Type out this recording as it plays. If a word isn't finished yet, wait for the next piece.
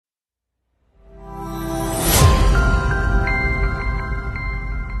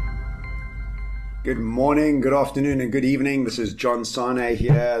Good morning, good afternoon, and good evening. This is John Sane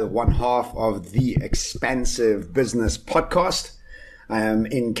here, one half of the Expansive Business Podcast. I am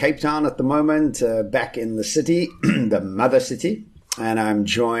in Cape Town at the moment, back in the city, the mother city, and I'm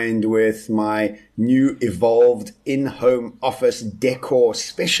joined with my new evolved in-home office decor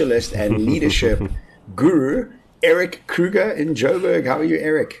specialist and leadership guru, Eric Kruger in Joburg. How are you,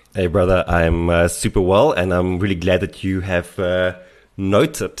 Eric? Hey, brother. I'm super well, and I'm really glad that you have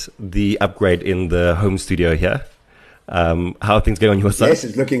noted the upgrade in the home studio here. How are things going on your side? Yes,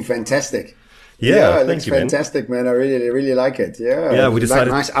 it's looking fantastic. Yeah, it looks fantastic, man. I really like it. Yeah, we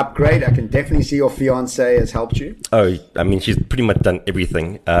decided. Nice upgrade. I can definitely see your fiance has helped you. Oh, I mean, she's pretty much done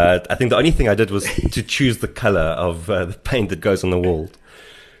everything. I think the only thing I did was to choose the color of the paint that goes on the wall.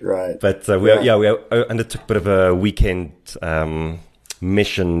 Right. But we undertook a bit of a weekend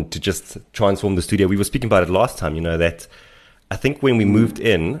mission to just transform the studio. We were speaking about it last time, that I think when we moved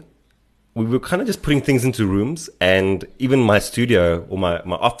in, we were kind of just putting things into rooms, and even my studio or my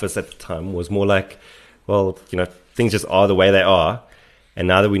office at the time was more like, well, things just are the way they are. And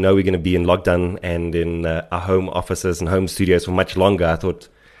now that we know we're going to be in lockdown and in our home offices and home studios for much longer, I thought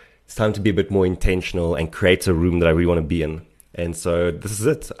it's time to be a bit more intentional and create a room that I really want to be in. And so this is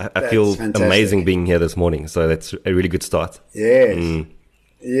it. I feel fantastic. Amazing being here this morning. So that's a really good start. Yes.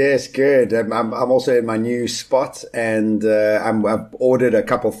 Yes, good. I'm also in my new spot, and I've ordered a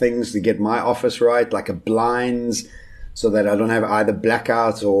couple things to get my office right, like a blinds, so that I don't have either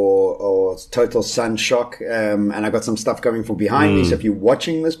blackout or total sun shock. And I got some stuff coming from behind me. So if you're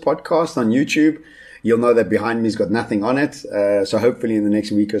watching this podcast on YouTube, you'll know that behind me's got nothing on it. So hopefully in the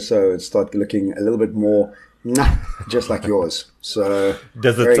next week or so, it'll start looking a little bit more just like yours. So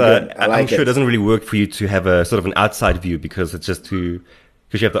does it? I'm sure it doesn't really work for you to have a sort of an outside view because it's just too.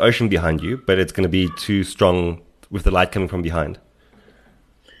 Because you have the ocean behind you, but it's going to be too strong with the light coming from behind.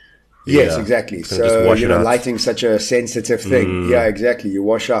 Yes, exactly. So, lighting's such a sensitive thing. Yeah, exactly. You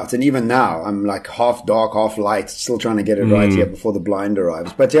wash out. And even now, I'm like half dark, half light, still trying to get it right here before the blind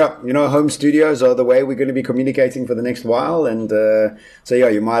arrives. But yeah, home studios are the way we're going to be communicating for the next while. And so, yeah,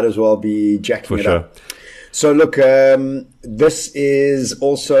 you might as well be jacking it up. So look, this is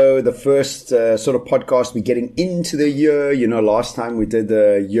also the first sort of podcast we're getting into the year. Last time we did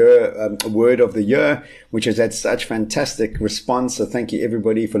the year word of the year, which has had such fantastic response. So thank you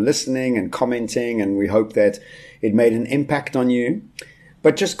everybody for listening and commenting, and we hope that it made an impact on you.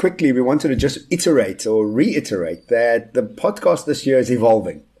 But just quickly, we wanted to just iterate or reiterate that the podcast this year is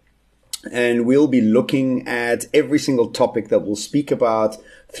evolving. And we'll be looking at every single topic that we'll speak about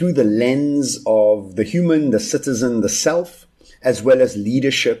through the lens of the human, the citizen, the self, as well as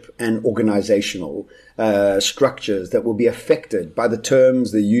leadership and organizational structures that will be affected by the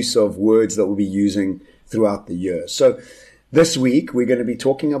terms, the use of words that we'll be using throughout the year. So this week, we're going to be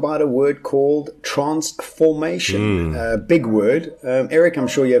talking about a word called transformation. Big word. Eric, I'm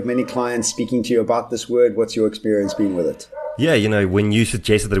sure you have many clients speaking to you about this word. What's your experience been with it? Yeah, when you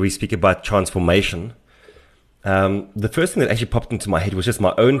suggested that we speak about transformation, the first thing that actually popped into my head was just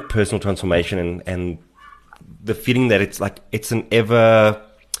my own personal transformation and the feeling that it's an ever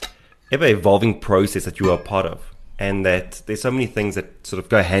evolving process that you are a part of, and that there's so many things that sort of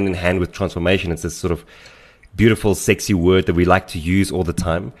go hand in hand with transformation. It's this sort of beautiful, sexy word that we like to use all the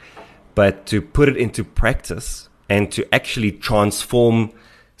time, but to put it into practice and to actually transform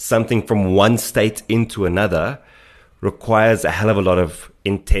something from one state into another requires a hell of a lot of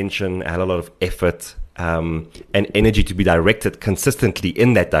intention, a hell of a lot of effort, and energy to be directed consistently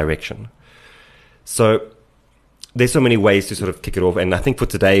in that direction. So there's so many ways to sort of kick it off. And I think for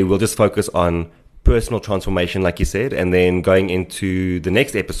today, we'll just focus on personal transformation, like you said, and then going into the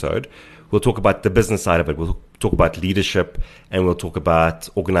next episode, we'll talk about the business side of it. We'll talk about leadership, and we'll talk about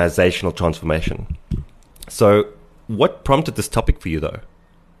organizational transformation. So what prompted this topic for you, though?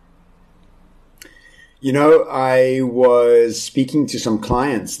 I was speaking to some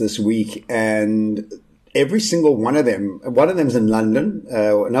clients this week, and every single one of them's in London,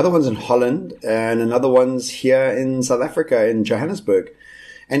 another one's in Holland, and another one's here in South Africa, in Johannesburg.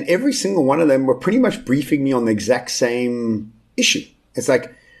 And every single one of them were pretty much briefing me on the exact same issue. It's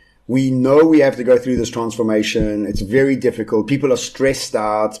like, we know we have to go through this transformation. It's very difficult. People are stressed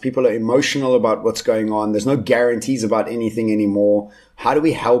out. People are emotional about what's going on. There's no guarantees about anything anymore. How do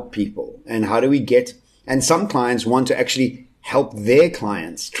we help people? And how do we and some clients want to actually help their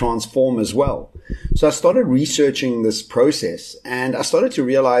clients transform as well. So I started researching this process, and I started to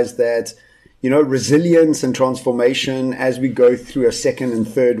realize that, resilience and transformation as we go through a second and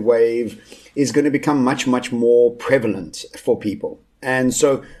third wave is going to become much, much more prevalent for people. And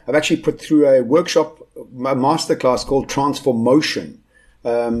so I've actually put through a workshop, a masterclass called Transformotion,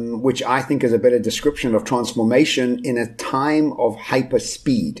 which I think is a better description of transformation in a time of hyper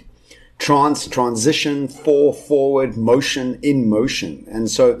speed. Transition, forward, motion, in motion. And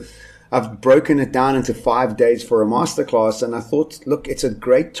so I've broken it down into 5 days for a masterclass. And I thought, look, it's a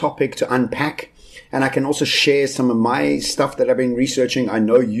great topic to unpack. And I can also share some of my stuff that I've been researching. I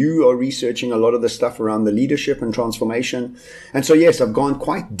know you are researching a lot of the stuff around the leadership and transformation. And so, yes, I've gone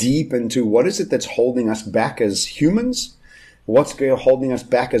quite deep into what is it that's holding us back as humans, what's holding us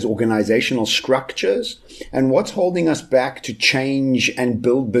back as organizational structures, and what's holding us back to change and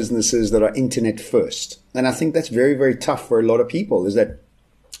build businesses that are internet first. And I think that's very, very tough for a lot of people, is that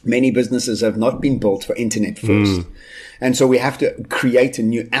many businesses have not been built for internet first. And so we have to create a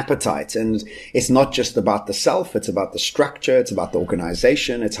new appetite. And it's not just about the self. It's about the structure. It's about the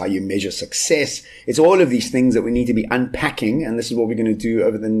organization. It's how you measure success. It's all of these things that we need to be unpacking. And this is what we're going to do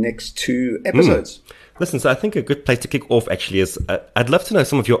over the next 2 episodes. Listen, so I think a good place to kick off actually is, I'd love to know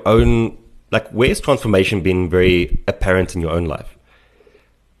some of your own, like, where's transformation been very apparent in your own life?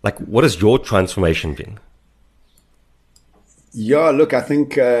 Like, what has your transformation been? Yeah, look, I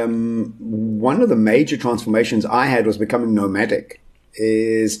think one of the major transformations I had was becoming nomadic.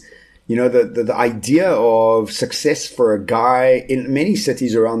 Is, you know, the idea of success for a guy in many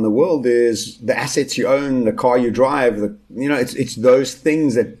cities around the world is the assets you own, the car you drive, it's those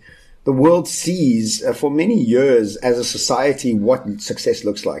things that the world sees for many years as a society what success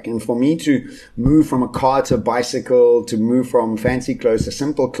looks like. And for me to move from a car to a bicycle, to move from fancy clothes to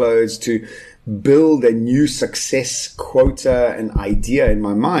simple clothes, to build a new success quota and idea in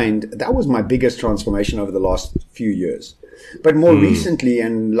my mind, that was my biggest transformation over the last few years. But more recently,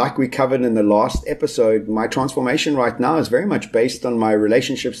 and like we covered in the last episode, my transformation right now is very much based on my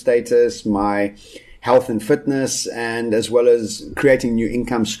relationship status, my health and fitness, and as well as creating new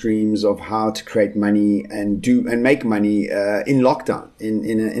income streams of how to create money and make money in lockdown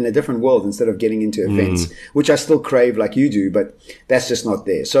in a different world, instead of getting into events, which I still crave like you do, but that's just not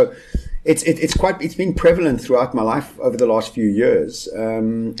there. So it's been prevalent throughout my life over the last few years.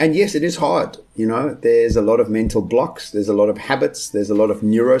 And yes, it is hard. You know, there's a lot of mental blocks. There's a lot of habits. There's a lot of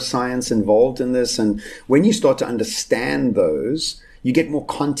neuroscience involved in this. And when you start to understand those, you get more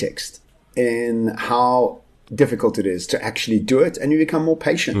context in how difficult it is to actually do it. And you become more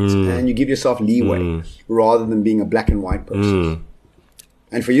patient and you give yourself leeway rather than being a black and white person.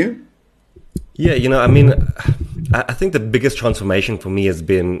 And for you? Yeah, you know, I mean, I think the biggest transformation for me has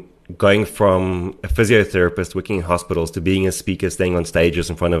been going from a physiotherapist working in hospitals to being a speaker, staying on stages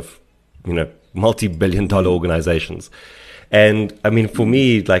in front of, you know, multi-billion-dollar organizations. And I mean, for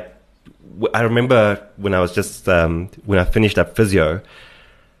me, like, I remember when I was just, when I finished up physio,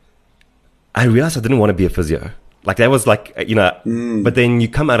 I realized I didn't want to be a physio. Like, that was like, you know, but then you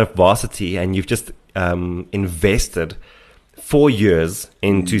come out of varsity and you've just invested 4 years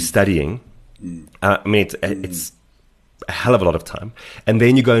into studying. I mean, it's a hell of a lot of time. And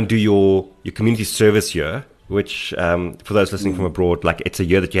then you go and do your community service year, which for those listening from abroad, like, it's a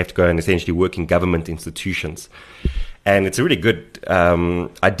year that you have to go and essentially work in government institutions. And it's a really good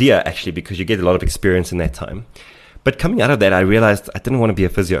idea, actually, because you get a lot of experience in that time. But coming out of that, I realized I didn't want to be a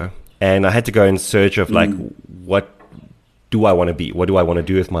physio. And I had to go in search of, like, what do I want to be? What do I want to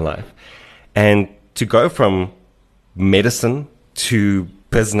do with my life? And to go from medicine to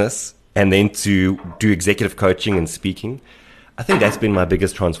business and then to do executive coaching and speaking, I think that's been my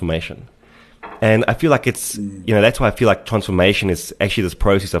biggest transformation. And I feel like it's, you know, that's why I feel like transformation is actually this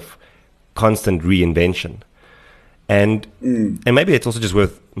process of constant reinvention. And maybe it's also just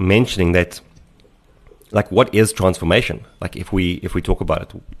worth mentioning that, like, what is transformation? Like, if we talk about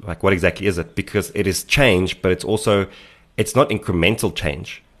it, like, what exactly is it? Because it is change, but it's not incremental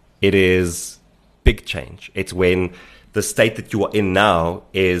change. It is big change. It's when the state that you are in now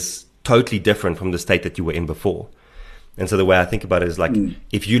is totally different from the state that you were in before. And so the way I think about it is, like,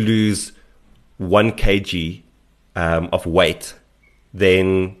 if you lose 1 kg of weight,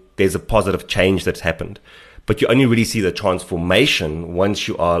 then there's a positive change that's happened. But you only really see the transformation once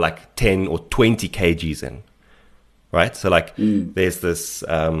you are like 10 or 20 kgs in, right? So, like, there's this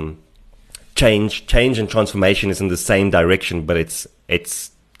change and transformation is in the same direction, but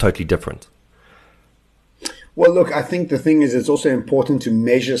it's totally different. Well, look, I think the thing is, it's also important to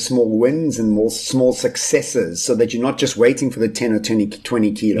measure small wins and more small successes so that you're not just waiting for the 10 or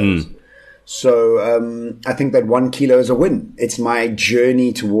 20 kilos. So I think that 1 kilo is a win. It's my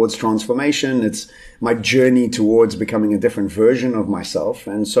journey towards transformation. It's my journey towards becoming a different version of myself.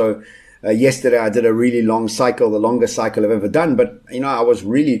 And so yesterday I did a really long cycle, the longest cycle I've ever done. But, you know, I was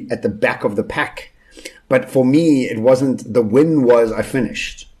really at the back of the pack. But for me, it wasn't, the win was I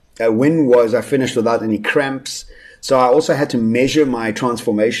finished. A win was I finished without any cramps. So I also had to measure my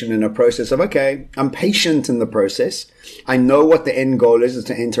transformation in a process of, okay, I'm patient in the process. I know what the end goal is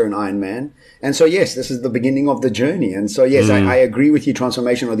to enter an Ironman. And so, yes, this is the beginning of the journey. And so, yes, I agree with you.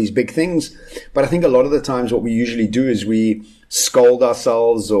 Transformation are these big things. But I think a lot of the times what we usually do is we scold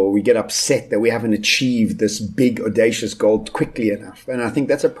ourselves or we get upset that we haven't achieved this big, audacious goal quickly enough. And I think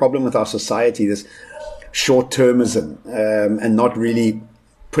that's a problem with our society, this short-termism, and not really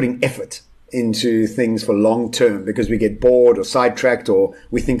putting effort into things for long term because we get bored or sidetracked or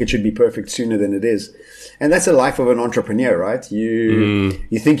we think it should be perfect sooner than it is. And that's the life of an entrepreneur, right? You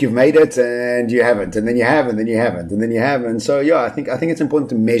think you've made it and you haven't, and then you have, and then you haven't, and then you have. And so, yeah, I think it's important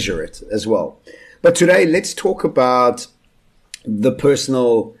to measure it as well. But today, let's talk about the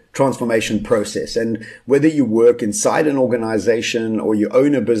personal transformation process, and whether you work inside an organization or you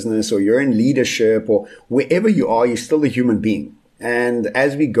own a business or you're in leadership or wherever you are, you're still a human being. And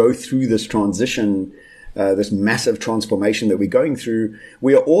as we go through this transition, this massive transformation that we're going through,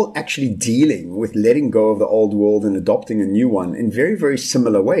 we are all actually dealing with letting go of the old world and adopting a new one in very, very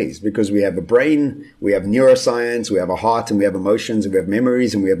similar ways, because we have a brain, we have neuroscience, we have a heart, and we have emotions, and we have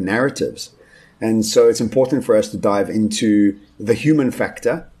memories, and we have narratives. And so it's important for us to dive into the human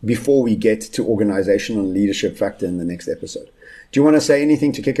factor before we get to organizational and leadership factor in the next episode. Do you want to say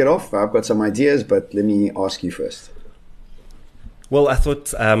anything to kick it off? I've got some ideas, but let me ask you first. Well, I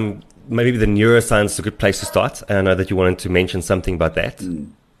thought maybe the neuroscience is a good place to start. And I know that you wanted to mention something about that.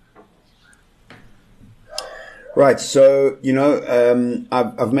 Right. So,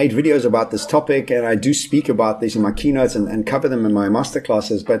 I've made videos about this topic, and I do speak about this in my keynotes and cover them in my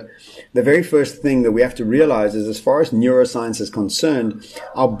masterclasses. But the very first thing that we have to realize is, as far as neuroscience is concerned,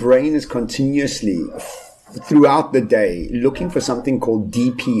 our brain is continuously throughout the day looking for something called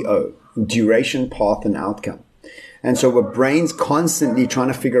DPO, duration, path, and outcome. And so our brain's constantly trying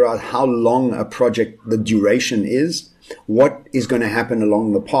to figure out how long a project, the duration is, what is going to happen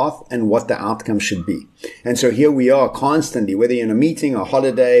along the path, and what the outcome should be. And so here we are constantly, whether you're in a meeting, a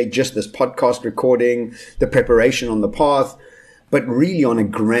holiday, just this podcast recording, the preparation on the path, but really on a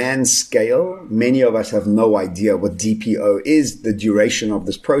grand scale, many of us have no idea what DPO is, the duration of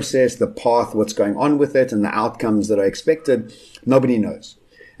this process, the path, what's going on with it, and the outcomes that are expected. Nobody knows.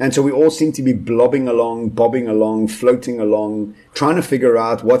 And so we all seem to be bobbing along, floating along, trying to figure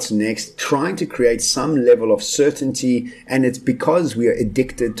out what's next, trying to create some level of certainty. And it's because we are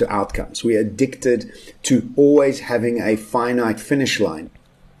addicted to outcomes. We are addicted to always having a finite finish line.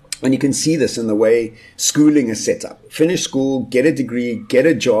 And you can see this in the way schooling is set up. Finish school, get a degree, get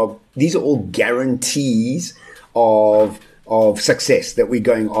a job. These are all guarantees of success that we're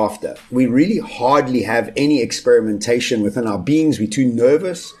going after. We really hardly have any experimentation within our beings. We're too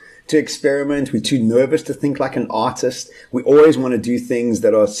nervous to experiment. We're too nervous to think like an artist. We always want to do things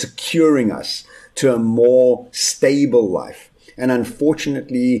that are securing us to a more stable life. And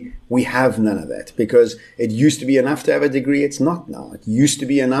unfortunately, we have none of that, because it used to be enough to have a degree. It's not now. It used to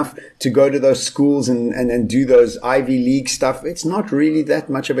be enough to go to those schools and do those Ivy League stuff. It's not really that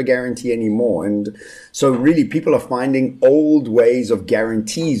much of a guarantee anymore. And so really people are finding old ways of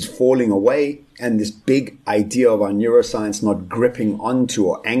guarantees falling away. And this big idea of our neuroscience not gripping onto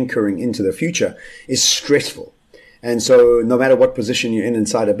or anchoring into the future is stressful. And so no matter what position you're in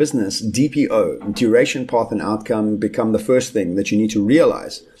inside a business, DPO, duration, path, and outcome, become the first thing that you need to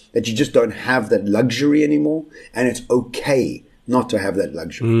realize, that you just don't have that luxury anymore. And it's okay not to have that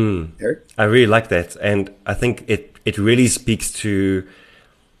luxury. Eric? I really like that. And I think it really speaks to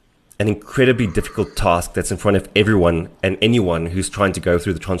an incredibly difficult task that's in front of everyone and anyone who's trying to go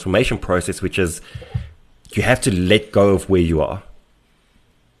through the transformation process, which is you have to let go of where you are.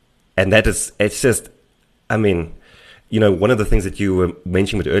 And it's just, one of the things that you were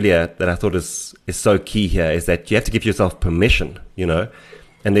mentioning earlier that I thought is so key here is that you have to give yourself permission,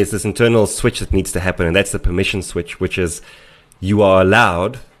 and there's this internal switch that needs to happen. And that's the permission switch, which is you are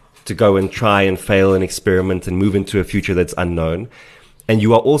allowed to go and try and fail and experiment and move into a future that's unknown. And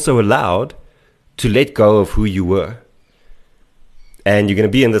you are also allowed to let go of who you were. And you're going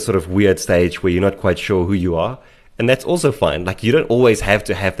to be in this sort of weird stage where you're not quite sure who you are. And that's also fine. Like, you don't always have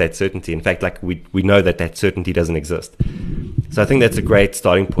to have that certainty. In fact, like we know that certainty doesn't exist. So I think that's a great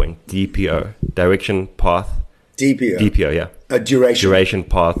starting point. DPO, direction, path. DPO, yeah. A duration. Duration,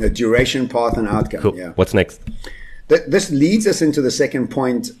 path. A duration, path, and outcome. Cool. Yeah. What's next? This leads us into the second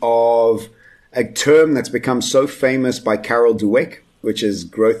point of a term that's become so famous by Carol Dweck, which is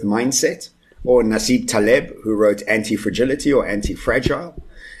growth mindset, or Nassim Taleb, who wrote Anti-Fragility or Anti-Fragile.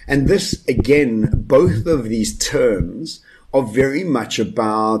 And this, again, both of these terms are very much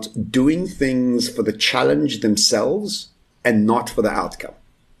about doing things for the challenge themselves and not for the outcome.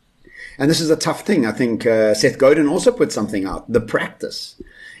 And this is a tough thing. I think Seth Godin also put something out, the practice.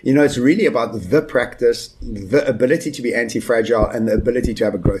 It's really about the practice, the ability to be anti-fragile, and the ability to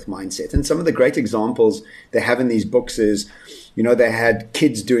have a growth mindset. And some of the great examples they have in these books is, they had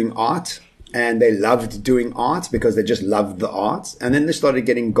kids doing art, and they loved doing art because they just loved the art. And then they started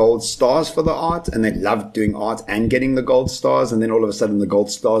getting gold stars for the art, and they loved doing art and getting the gold stars. And then all of a sudden the gold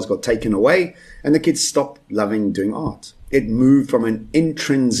stars got taken away, and the kids stopped loving doing art. It moved from an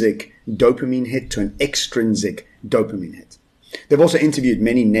intrinsic dopamine hit to an extrinsic dopamine hit. They've also interviewed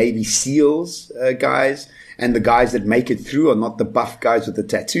many Navy SEALs guys, and the guys that make it through are not the buff guys with the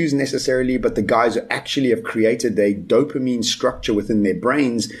tattoos necessarily, but the guys who actually have created a dopamine structure within their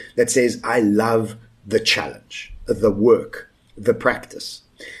brains that says, I love the challenge, the work, the practice.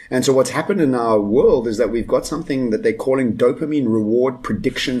 And so what's happened in our world is that we've got something that they're calling dopamine reward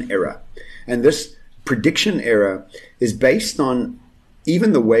prediction error. And this prediction error is based on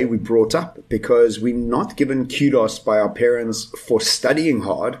even the way we brought up, because we're not given kudos by our parents for studying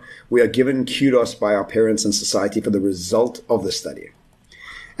hard. We are given kudos by our parents and society for the result of the studying.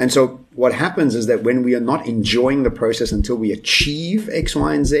 And so what happens is that when we are not enjoying the process until we achieve X,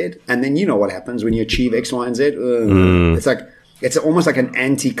 Y, and Z, and then you know what happens when you achieve X, Y, and Z, it's almost like an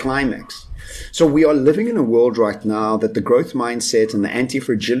anti-climax. So we are living in a world right now that the growth mindset and the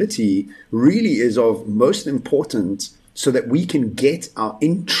anti-fragility really is of most importance, so that we can get our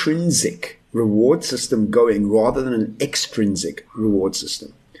intrinsic reward system going rather than an extrinsic reward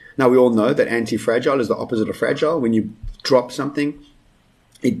system. Now, we all know that anti-fragile is the opposite of fragile. When you drop something,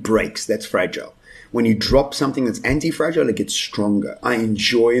 it breaks. That's fragile. When you drop something that's anti-fragile, it gets stronger. I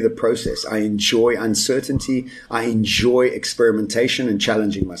enjoy the process. I enjoy uncertainty. I enjoy experimentation and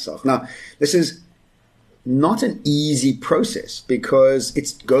challenging myself. Now, this is not an easy process because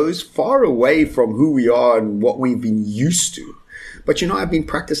it goes far away from who we are and what we've been used to. But I've been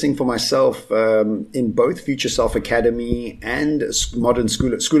practicing for myself in both Future Self Academy and Modern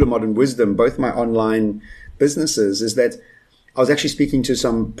School of Modern Wisdom, both my online businesses, is that I was actually speaking to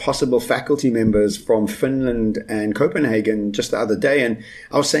some possible faculty members from Finland and Copenhagen just the other day, and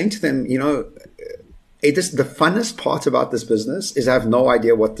I was saying to them, the funnest part about this business is I have no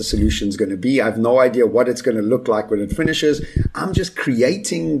idea what the solution is going to be. I have no idea what it's going to look like when it finishes. I'm just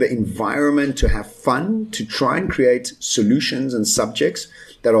creating the environment to have fun, to try and create solutions and subjects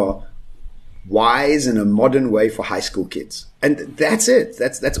that are wise in a modern way for high school kids. And that's it.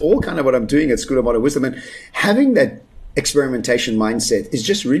 That's all kind of what I'm doing at School of Modern Wisdom. And having that experimentation mindset is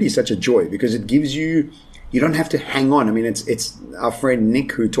just really such a joy because it gives you don't have to hang on. I mean, it's our friend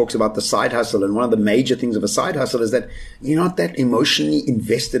Nick who talks about the side hustle. And one of the major things of a side hustle is that you're not that emotionally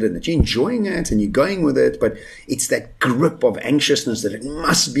invested in it. You're enjoying it and you're going with it, but it's that grip of anxiousness that it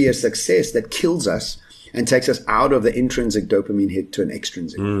must be a success that kills us and takes us out of the intrinsic dopamine hit to an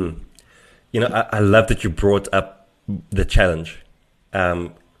extrinsic. I love that you brought up the challenge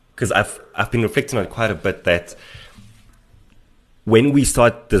because I've been reflecting on it quite a bit that when we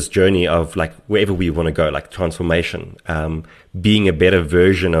start this journey of like wherever we want to go, like transformation, being a better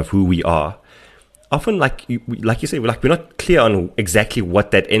version of who we are, often like you say, we're not clear on exactly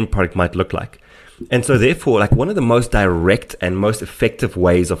what that end product might look like. And so therefore, like one of the most direct and most effective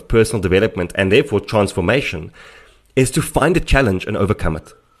ways of personal development and therefore transformation is to find a challenge and overcome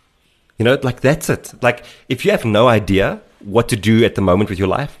it. Like that's it. Like if you have no idea what to do at the moment with your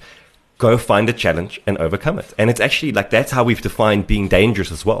life, go find a challenge and overcome it. And it's actually like that's how we've defined being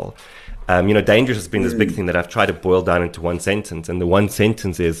dangerous as well. Dangerous has been this big thing that I've tried to boil down into one sentence. And the one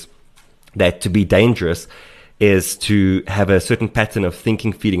sentence is that to be dangerous is to have a certain pattern of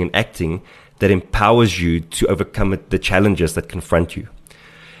thinking, feeling, and acting that empowers you to overcome the challenges that confront you.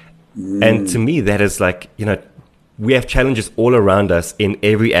 And to me, that is like, we have challenges all around us in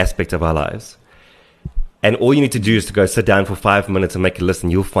every aspect of our lives. And all you need to do is to go sit down for 5 minutes and make a list,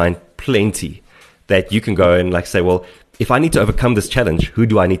 and you'll find plenty that you can go and like say, well, if I need to overcome this challenge, who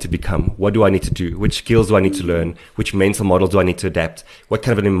do I need to become? What do I need to do? Which skills do I need to learn? Which mental model do I need to adapt? What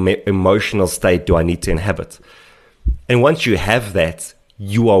kind of an emotional state do I need to inhabit? And once you have that,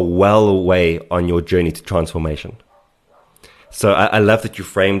 you are well away on your journey to transformation. So I love that you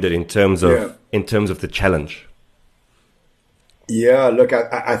framed it in terms of the challenge. Yeah, look,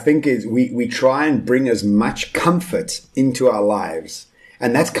 I think we try and bring as much comfort into our lives.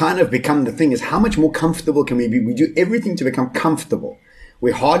 And that's kind of become the thing, is how much more comfortable can we be? We do everything to become comfortable.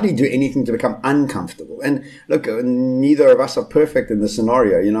 We hardly do anything to become uncomfortable. And look, neither of us are perfect in this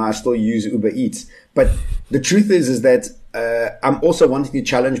scenario. I still use Uber Eats. But the truth is that I'm also wanting to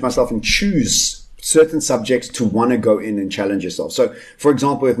challenge myself and choose certain subjects to want to go in and challenge yourself. So, for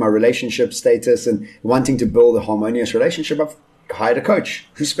example, with my relationship status and wanting to build a harmonious relationship, I've hired a coach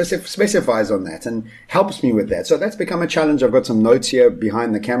who specifies on that and helps me with that. So that's become a challenge. I've got some notes here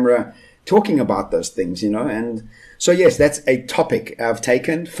behind the camera talking about those things, and so yes, that's a topic I've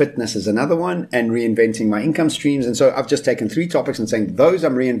taken. Fitness is another one, and reinventing my income streams. And so I've just taken 3 topics and saying those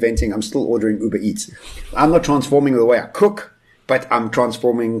I'm reinventing. I'm still ordering Uber Eats. I'm not transforming the way I cook, but I'm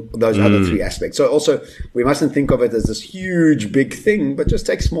transforming those other 3 aspects. So also, we mustn't think of it as this huge, big thing, but just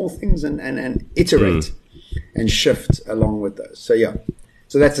take small things and iterate and shift along with those. So yeah.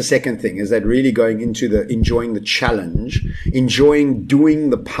 So that's the second thing, is that really going into enjoying the challenge, enjoying doing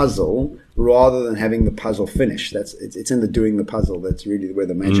the puzzle rather than having the puzzle finished. It's in the doing the puzzle that's really where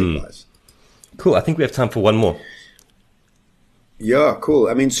the magic lies. Cool. I think we have time for one more. Yeah, cool.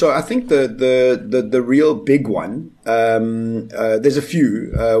 I mean, so I think the real big one, there's a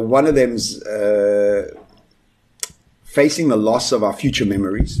few. One of them's facing the loss of our future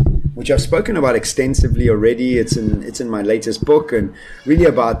memories, which I've spoken about extensively already. It's in my latest book, and really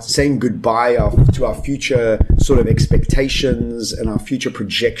about saying goodbye to our future sort of expectations and our future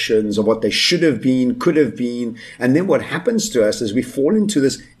projections of what they should have been, could have been. And then what happens to us is we fall into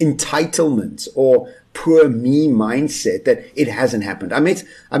this entitlement or poor me mindset that it hasn't happened. I met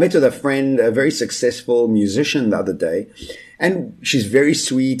with a friend, a very successful musician the other day, and she's very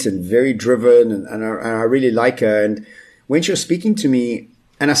sweet and very driven, and I really like her. And when she was speaking to me,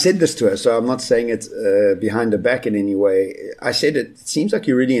 and I said this to her, so I'm not saying it behind her back in any way. I said, it seems like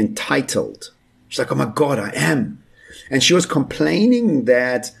you're really entitled. She's like, oh my God, I am. And she was complaining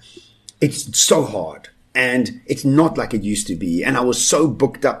that it's so hard and it's not like it used to be. And I was so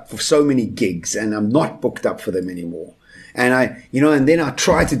booked up for so many gigs, and I'm not booked up for them anymore. And and then I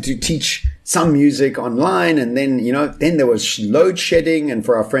tried to teach some music online, and then there was load shedding. And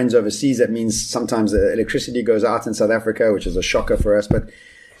for our friends overseas, that means sometimes the electricity goes out in South Africa, which is a shocker for us. But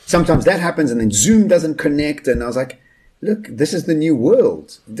sometimes that happens, and then Zoom doesn't connect. And I was like, look, this is the new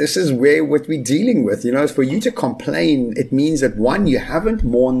world. This is what we're dealing with. For you to complain, it means that 1, you haven't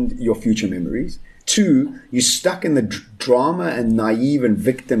mourned your future memories. 2, you're stuck in the drama and naive and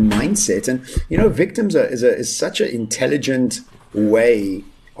victim mindset. And, victims is such an intelligent way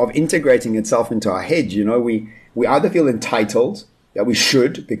of integrating itself into our head. We either feel entitled, that we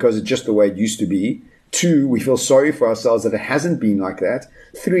should, because it's just the way it used to be. 2, we feel sorry for ourselves that it hasn't been like that.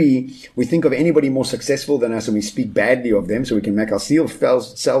 3, we think of anybody more successful than us and we speak badly of them so we can make ourselves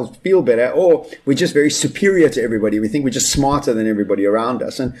feel better. Or we're just very superior to everybody. We think we're just smarter than everybody around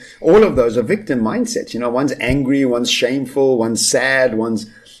us. And all of those are victim mindsets. One's angry, one's shameful, one's sad, one's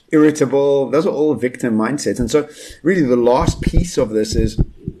irritable. Those are all victim mindsets. And so really the last piece of this is,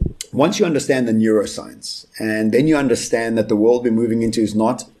 once you understand the neuroscience, and then you understand that the world we're moving into is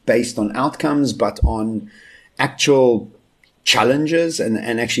not based on outcomes, but on actual challenges and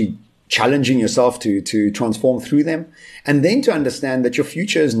actually challenging yourself to transform through them. And then to understand that your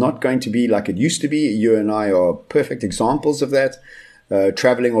future is not going to be like it used to be. You and I are perfect examples of that.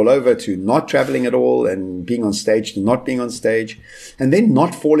 Traveling all over to not traveling at all, and being on stage to not being on stage, and then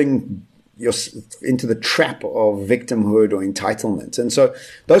not falling into the trap of victimhood or entitlement. And so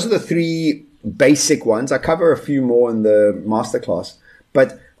those are the 3 basic ones. I cover a few more in the masterclass,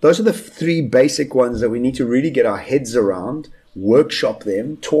 but those are the 3 basic ones that we need to really get our heads around, workshop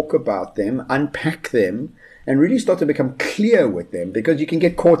them, talk about them, unpack them, and really start to become clear with them, because you can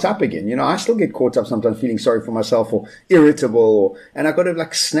get caught up again. I still get caught up sometimes feeling sorry for myself or irritable, and I got to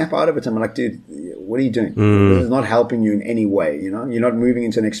snap out of it. I'm like, dude, what are you doing? This is not helping you in any way. You're not moving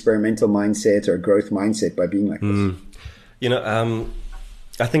into an experimental mindset or a growth mindset by being like this.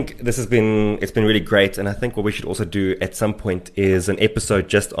 I think it's been really great. And I think what we should also do at some point is an episode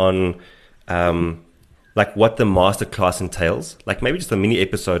just on, what the masterclass entails, maybe just a mini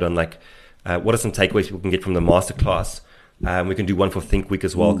episode on what are some takeaways people can get from the masterclass. We can do one for Think Week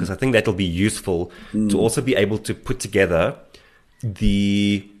as well, because I think that'll be useful to also be able to put together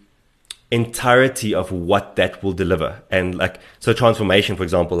the entirety of what that will deliver. And so transformation, for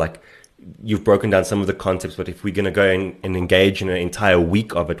example, you've broken down some of the concepts, but if we're going to go and engage in an entire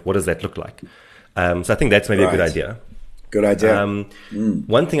week of it, what does that look like? So I think that's maybe a good idea. Good idea.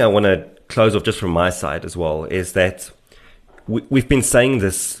 One thing I want to close off just from my side as well is that we've been saying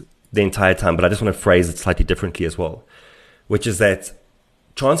this the entire time, but I just want to phrase it slightly differently as well, which is that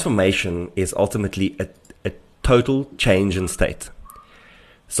transformation is ultimately a total change in state.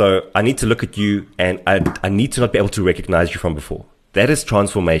 So I need to look at you, and I need to not be able to recognize you from before. That is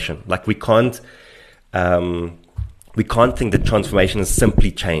transformation. We can't think that transformation is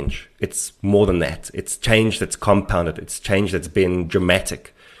simply change. It's more than that. It's change that's compounded. It's change that's been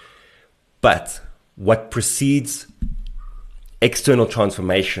dramatic. But what precedes external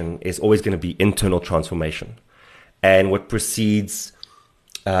transformation is always going to be internal transformation. and what precedes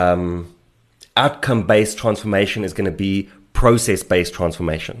outcome-based transformation is going to be process-based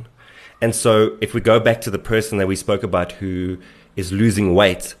transformation. And so if we go back to the person that we spoke about who is losing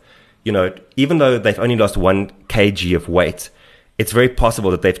weight, even though they've only lost 1 kg of weight, it's very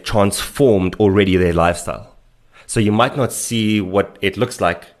possible that they've transformed already their lifestyle. So you might not see what it looks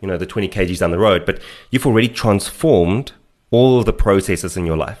like, the 20 kgs down the road, but you've already transformed all of the processes in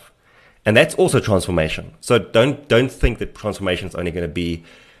your life. And that's also transformation. So don't think that transformation is only going to be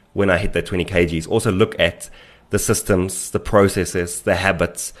when I hit that 20 kgs. Also look at the systems, the processes, the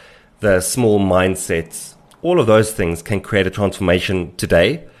habits, the small mindsets. All of those things can create a transformation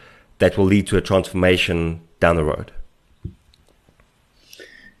today that will lead to a transformation down the road.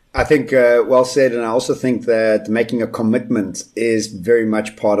 I think well said. And I also think that making a commitment is very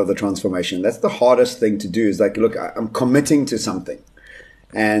much part of the transformation. That's the hardest thing to do, is like, look, I'm committing to something.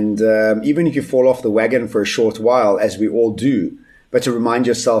 And even if you fall off the wagon for a short while, as we all do, but to remind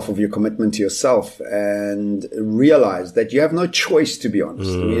yourself of your commitment to yourself and realize that you have no choice, to be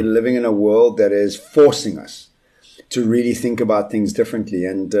honest. We're living in a world that is forcing us to really think about things differently.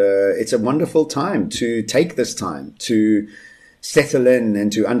 And it's a wonderful time to take this time to settle in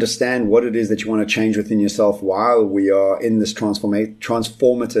and to understand what it is that you want to change within yourself while we are in this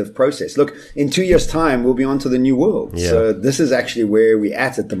transformative process. Look, in 2 years' time, we'll be on to the new world. Yeah. So this is actually where we're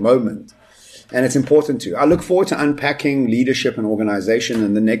at the moment. And it's important to. I look forward to unpacking leadership and organization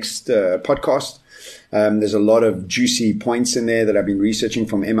in the next podcast. There's a lot of juicy points in there that I've been researching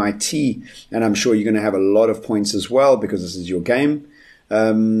from MIT, and I'm sure you're going to have a lot of points as well, because this is your game.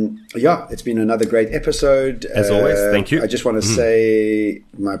 It's been another great episode. As always, thank you. I just want to say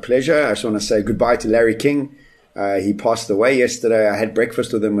my pleasure. I just want to say goodbye to Larry King. He passed away yesterday. I had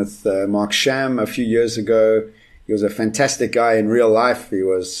breakfast with him with Mark Sham a few years ago. He was a fantastic guy in real life. He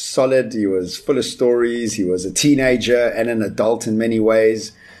was solid. He was full of stories. He was a teenager and an adult in many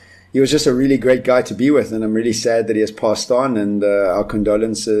ways. He was just a really great guy to be with, and I'm really sad that he has passed on, and our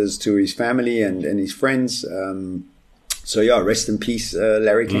condolences to his family and his friends. Rest in peace,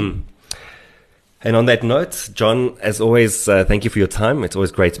 Larry King. And on that note, John, as always, thank you for your time. It's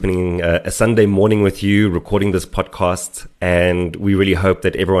always great spending a Sunday morning with you, recording this podcast. And we really hope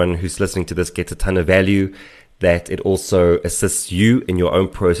that everyone who's listening to this gets a ton of value, that it also assists you in your own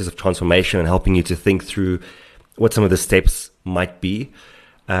process of transformation and helping you to think through what some of the steps might be.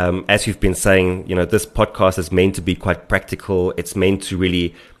 As you've been saying, this podcast is meant to be quite practical. It's meant to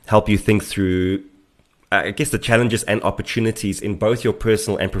really help you think through, the challenges and opportunities in both your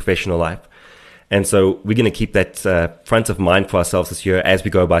personal and professional life. And so we're going to keep that front of mind for ourselves this year as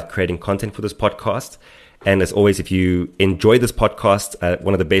we go about creating content for this podcast. And as always, if you enjoy this podcast,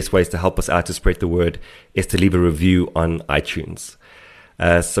 one of the best ways to help us out to spread the word is to leave a review on iTunes.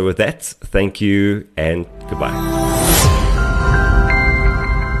 So with that, thank you and goodbye.